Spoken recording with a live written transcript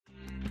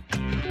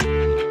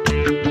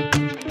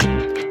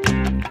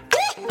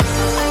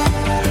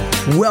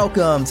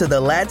Welcome to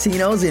the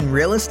Latinos in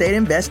Real Estate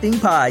Investing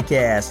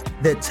Podcast,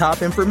 the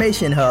top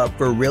information hub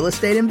for real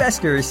estate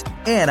investors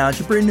and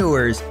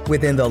entrepreneurs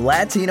within the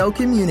Latino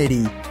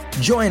community.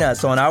 Join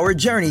us on our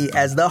journey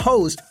as the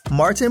host,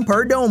 Martin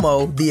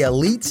Perdomo, the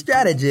elite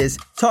strategist,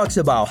 talks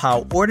about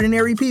how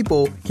ordinary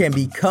people can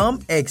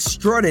become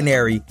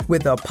extraordinary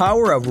with the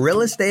power of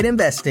real estate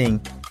investing.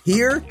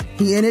 Here,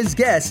 he and his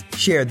guests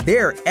share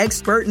their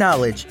expert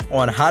knowledge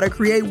on how to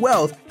create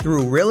wealth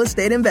through real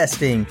estate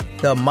investing,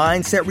 the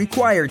mindset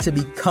required to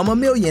become a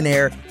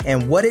millionaire,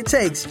 and what it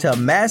takes to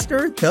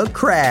master the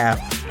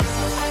craft.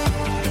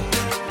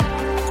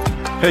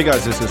 Hey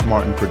guys, this is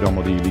Martin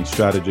Perdomo, the elite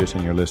strategist,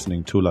 and you're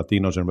listening to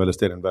Latinos in Real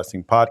Estate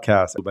Investing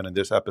Podcast. And in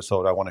this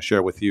episode, I want to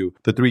share with you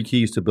the 3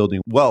 keys to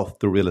building wealth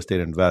through real estate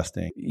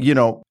investing. You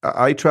know,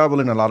 I travel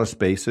in a lot of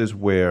spaces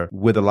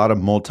with a lot of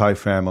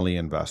multifamily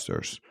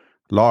investors.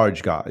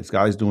 Large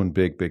guys doing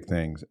big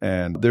things.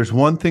 And there's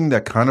one thing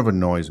that kind of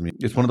annoys me.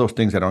 It's one of those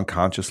things that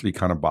unconsciously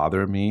kind of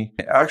bother me.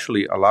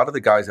 Actually, a lot of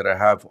the guys that I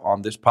have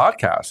on this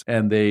podcast,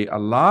 and a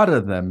lot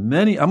of them,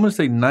 I'm going to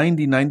say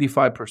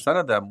 95%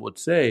 of them would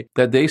say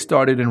that they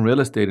started in real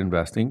estate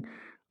investing,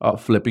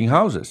 flipping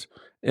houses.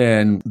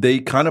 And they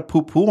kind of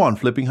poo-poo on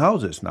flipping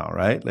houses now,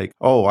 right? Like,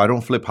 oh, I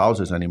don't flip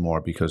houses anymore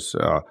because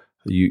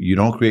you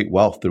don't create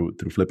wealth through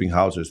flipping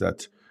houses.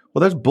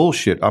 Well, that's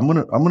bullshit. I'm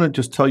gonna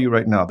just tell you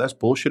right now, that's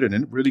bullshit, and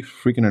it really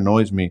freaking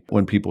annoys me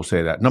when people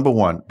say that. Number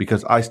one,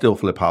 because I still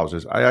flip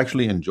houses. I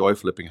actually enjoy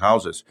flipping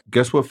houses.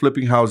 Guess what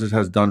flipping houses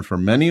has done for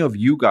many of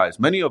you guys,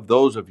 many of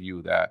those of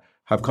you that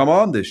have come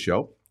on this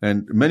show,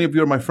 and many of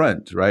you are my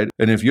friends, right?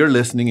 And if you're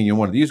listening and you're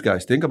one of these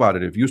guys, think about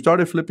it. If you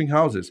started flipping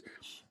houses,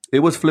 it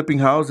was flipping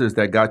houses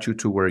that got you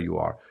to where you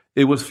are.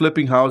 It was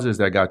flipping houses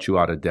that got you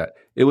out of debt.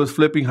 It was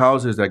flipping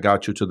houses that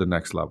got you to the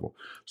next level.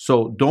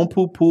 So don't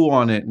poo-poo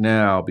on it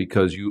now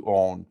because you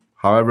own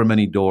however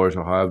many doors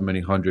or however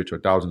many hundreds or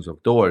thousands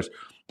of doors.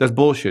 That's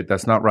bullshit.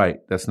 That's not right.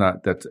 It's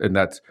not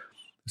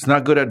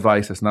good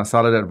advice. It's not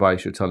solid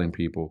advice you're telling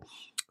people.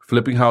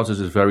 Flipping houses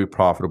is very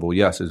profitable.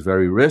 Yes, it's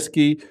very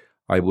risky.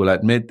 I will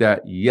admit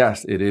that.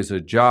 Yes, it is a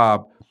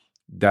job.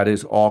 That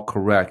is all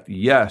correct.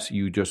 Yes,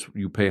 you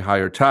pay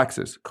higher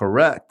taxes.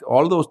 Correct.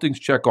 All of those things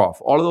check off.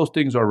 All of those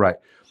things are right.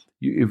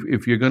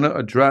 If you're going to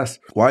address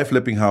why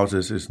flipping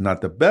houses is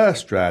not the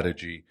best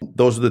strategy,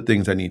 those are the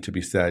things that need to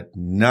be said.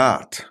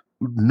 Not.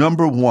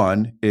 Number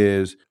one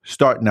is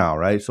start now,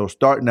 right? So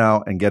start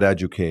now and get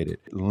educated.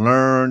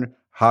 Learn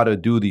how to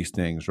do these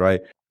things, right?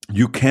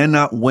 You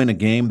cannot win a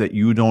game that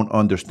you don't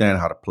understand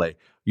how to play.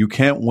 You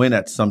can't win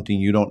at something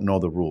you don't know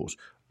the rules.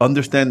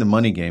 Understand the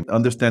money game.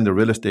 Understand the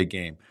real estate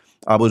game.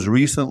 I was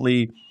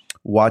recently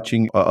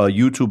watching a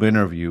YouTube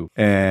interview,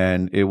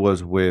 and it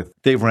was with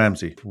Dave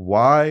Ramsey.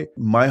 Why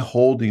my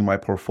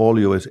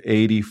portfolio is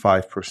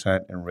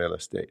 85% in real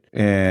estate,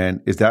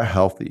 and is that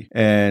healthy?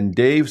 And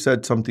Dave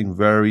said something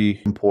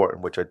very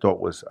important, which I thought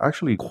was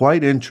actually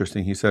quite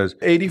interesting. He says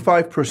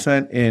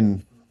 85%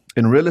 in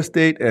real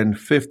estate and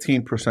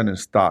 15% in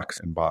stocks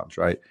and bonds,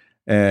 right?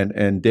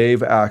 And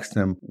Dave asked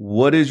him,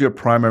 what is your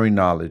primary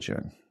knowledge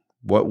in?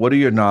 What are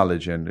your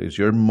knowledge in? Is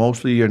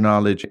mostly your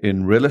knowledge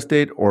in real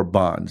estate or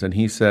bonds? And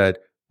he said,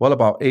 well,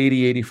 about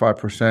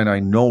 85% I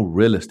know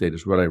real estate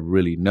is what I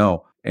really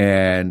know.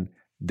 And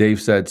Dave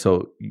said,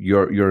 so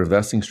your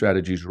investing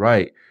strategy is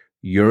right.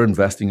 You're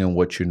investing in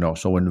what you know.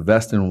 So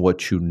invest in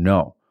what you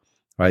know,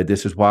 right?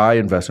 This is why I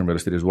invest in real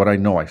estate, is what I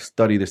know. I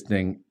study this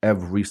thing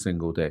every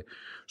single day.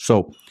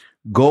 So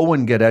go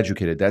and get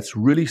educated. That's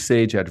really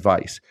sage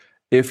advice.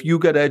 If you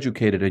get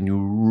educated and you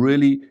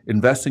really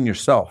invest in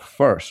yourself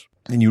first,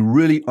 and you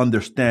really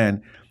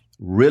understand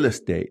real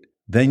estate,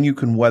 then you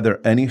can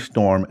weather any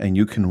storm and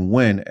you can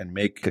win and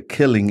make a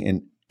killing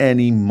in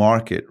any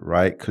market,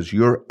 right? Because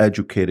you're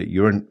educated,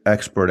 you're an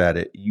expert at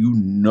it. You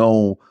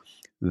know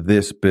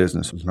this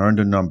business. Learn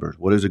the numbers.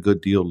 What does a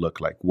good deal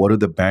look like? What do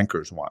the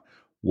bankers want?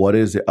 What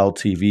is the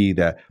LTV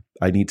that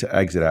I need to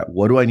exit at?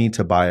 What do I need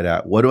to buy it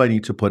at? What do I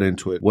need to put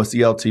into it? What's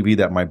the LTV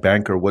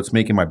that what's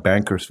making my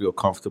bankers feel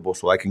comfortable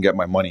so I can get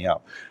my money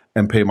out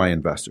and pay my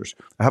investors?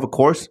 I have a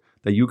course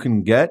that you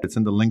can get. It's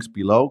in the links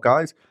below,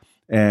 guys,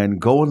 and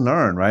go and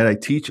learn, right? I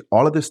teach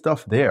all of this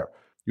stuff there.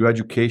 Your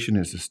education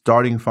is the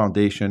starting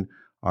foundation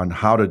on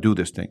how to do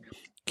this thing.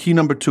 Key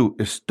number 2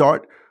 is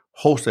start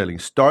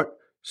wholesaling. Start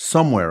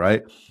somewhere,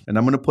 right? And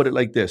I'm going to put it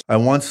like this. I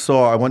went to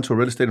a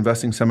real estate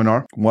investing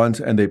seminar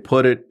once, and they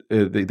put it,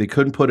 they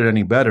couldn't put it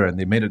any better. And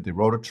they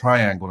wrote a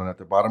triangle, and at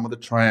the bottom of the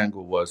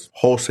triangle was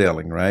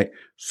wholesaling, right?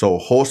 So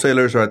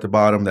wholesalers are at the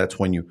bottom. That's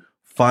when you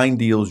find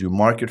deals, you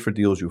market for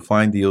deals, you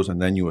find deals,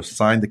 and then you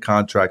assign the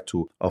contract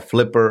to a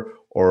flipper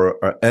or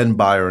an end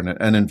buyer and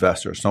an end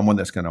investor, someone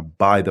that's going to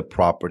buy the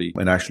property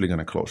and actually going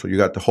to close. So you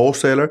got the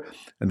wholesaler,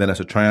 and then as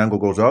the triangle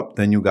goes up,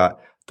 then you got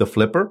the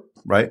flipper,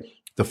 right?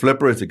 The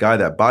flipper is the guy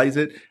that buys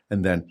it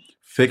and then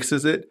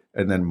fixes it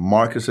and then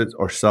markets it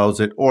or sells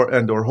it or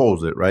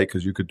holds it, right?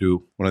 Because you could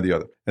do one or the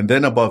other. And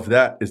then above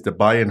that is the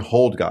buy and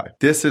hold guy.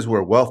 This is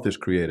where wealth is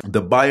created.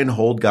 The buy and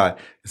hold guy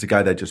is the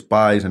guy that just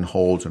buys and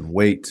holds and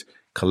waits,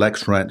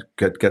 collects rent,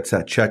 gets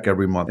that check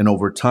every month. And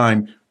over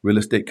time, Real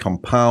estate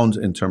compounds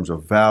in terms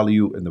of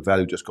value, and the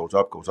value just goes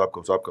up, goes up,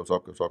 goes up, goes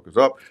up, goes up, goes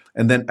up.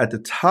 And then at the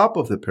top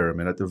of the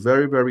pyramid, at the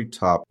very, very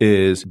top,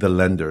 is the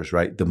lenders,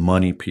 right? The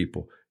money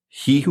people.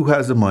 He who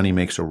has the money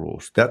makes the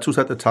rules. That's who's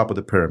at the top of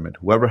the pyramid,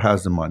 whoever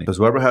has the money. Because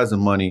whoever has the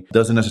money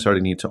doesn't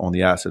necessarily need to own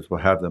the assets,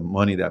 but have the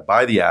money that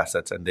buy the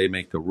assets, and they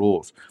make the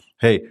rules.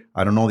 Hey,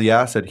 I don't know the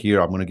asset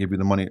here. I'm going to give you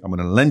the money. I'm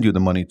going to lend you the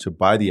money to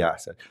buy the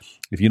asset.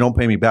 If you don't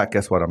pay me back,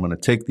 guess what? I'm going to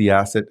take the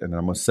asset and then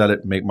I'm going to sell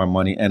it, make my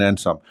money, and then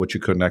some, which you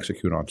couldn't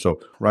execute on. So,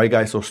 right,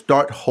 guys? So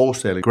start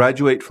wholesaling.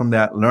 Graduate from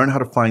that. Learn how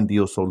to find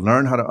deals. So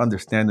learn how to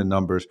understand the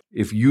numbers.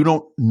 If you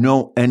don't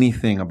know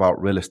anything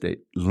about real estate,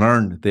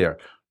 learn there.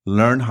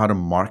 Learn how to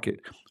market.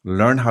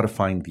 Learn how to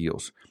find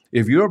deals.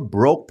 If you're a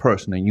broke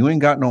person and you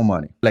ain't got no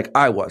money, like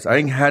I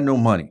ain't had no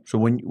money. So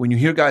when you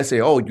hear guys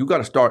say, oh, you got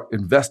to start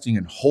investing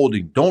and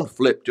holding, don't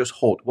flip, just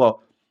hold.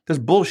 Well, that's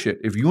bullshit.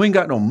 If you ain't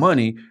got no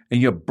money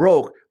and you're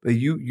broke,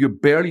 you're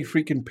barely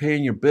freaking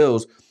paying your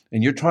bills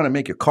and you're trying to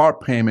make your car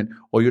payment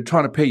or you're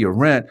trying to pay your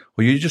rent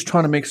or you're just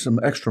trying to make some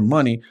extra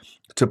money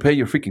to pay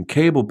your freaking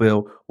cable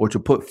bill or to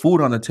put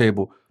food on the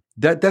table,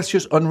 that's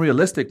just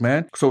unrealistic,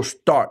 man. So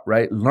start,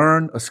 right?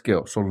 Learn a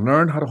skill. So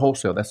learn how to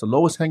wholesale. That's the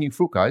lowest hanging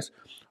fruit, guys.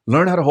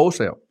 Learn how to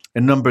wholesale.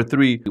 And number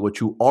 3, what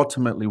you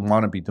ultimately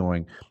want to be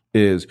doing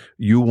is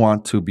you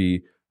want to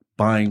be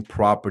buying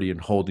property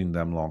and holding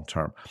them long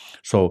term.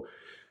 So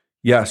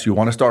yes, you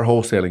want to start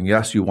wholesaling.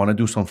 Yes, you want to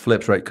do some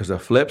flips, right? Because the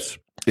flips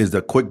is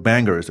the quick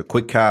banger, is the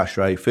quick cash,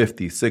 right?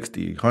 50,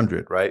 60,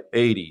 100, right?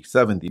 80,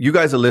 70. You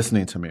guys are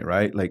listening to me,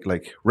 right? Like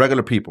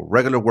regular people,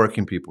 regular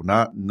working people,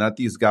 not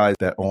these guys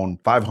that own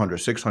 500,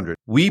 600.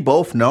 We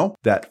both know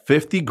that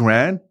 50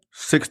 grand,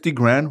 60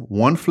 grand,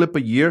 one flip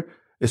a year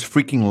is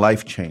freaking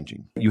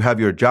life-changing. You have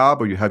your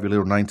job or you have your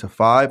little 9 to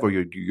 5 or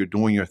you're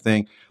doing your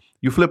thing.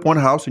 You flip one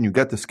house and you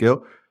get the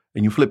skill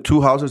and you flip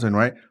 2 houses and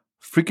right,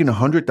 freaking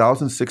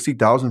 100,000,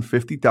 60,000,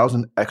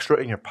 50,000 extra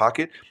in your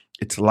pocket.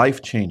 It's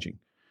life-changing.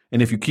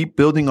 And if you keep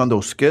building on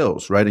those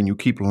skills, right, and you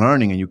keep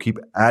learning and you keep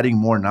adding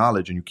more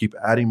knowledge and you keep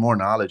adding more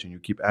knowledge and you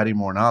keep adding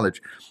more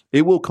knowledge,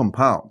 it will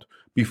compound.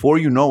 Before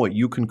you know it,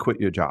 you can quit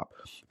your job.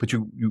 But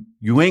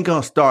you ain't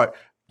going to start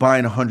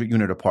buying a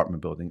 100-unit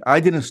apartment building.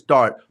 I didn't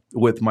start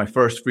with my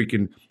first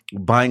freaking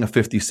buying a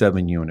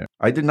 57 unit.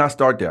 I did not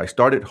start there. I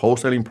started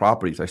wholesaling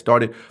properties. I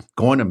started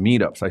going to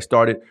meetups. I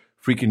started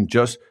freaking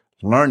just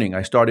learning.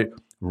 I started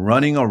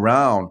running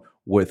around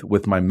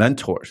with my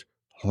mentors,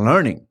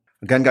 learning.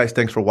 Again, guys,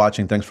 thanks for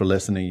watching. Thanks for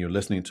listening. You're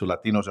listening to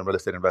Latinos in Real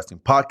Estate Investing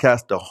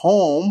Podcast, the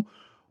home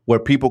where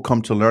people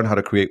come to learn how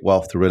to create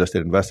wealth through real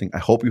estate investing. I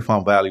hope you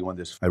found value in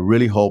this. I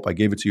really hope I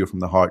gave it to you from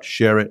the heart.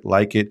 Share it,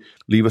 like it,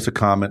 leave us a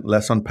comment.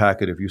 Let's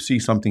unpack it. If you see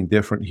something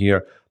different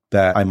here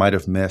that I might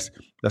have missed,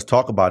 let's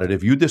talk about it.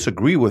 If you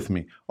disagree with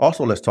me,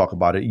 also let's talk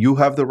about it. You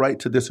have the right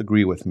to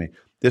disagree with me.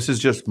 This is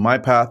just my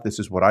path. This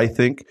is what I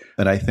think.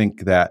 And I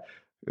think that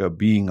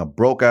being a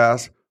broke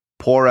ass,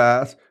 poor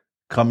ass,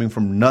 coming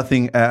from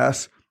nothing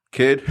ass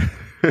kid,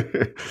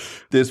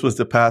 this was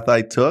the path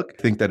I took.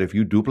 I think that if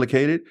you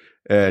duplicate it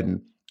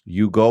and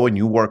you go and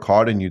you work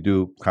hard and you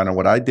do kind of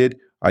what I did,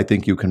 I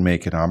think you can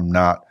make it. I'm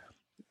not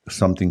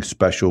something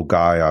special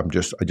guy. I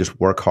just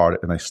work hard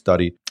and I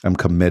study. I'm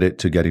committed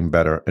to getting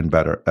better and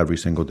better every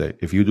single day.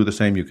 If you do the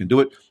same, you can do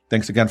it.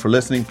 Thanks again for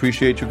listening.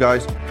 Appreciate you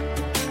guys.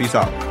 Peace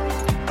out.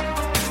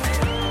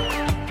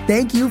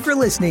 Thank you for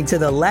listening to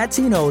the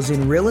Latinos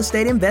in Real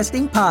Estate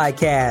Investing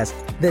Podcast,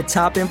 the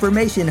top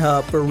information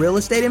hub for real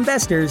estate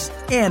investors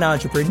and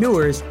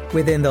entrepreneurs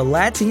within the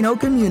Latino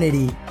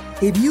community.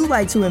 If you'd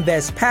like to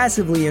invest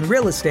passively in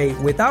real estate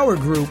with our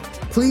group,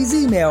 please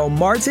email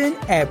Martin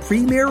at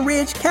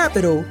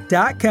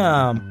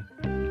PremierRidgeCapital.com.